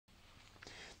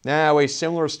Now, a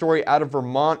similar story out of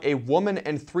Vermont. A woman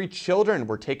and 3 children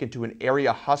were taken to an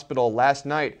area hospital last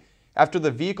night after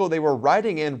the vehicle they were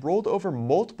riding in rolled over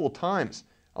multiple times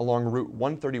along Route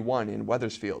 131 in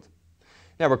Wethersfield.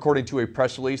 Now, according to a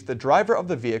press release, the driver of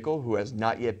the vehicle, who has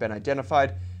not yet been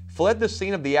identified, fled the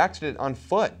scene of the accident on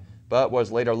foot, but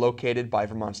was later located by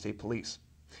Vermont State Police.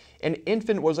 An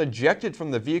infant was ejected from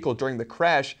the vehicle during the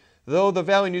crash, though the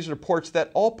Valley News reports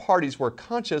that all parties were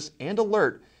conscious and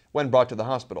alert when brought to the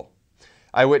hospital.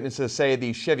 Eyewitnesses say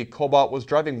the Chevy Cobalt was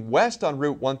driving west on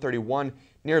Route 131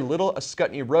 near Little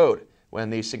Ascutney Road when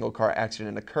the single-car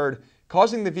accident occurred,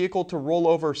 causing the vehicle to roll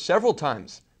over several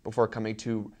times before coming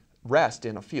to rest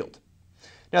in a field.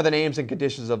 Now, the names and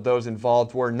conditions of those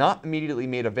involved were not immediately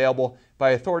made available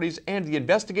by authorities, and the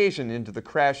investigation into the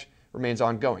crash remains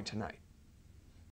ongoing tonight.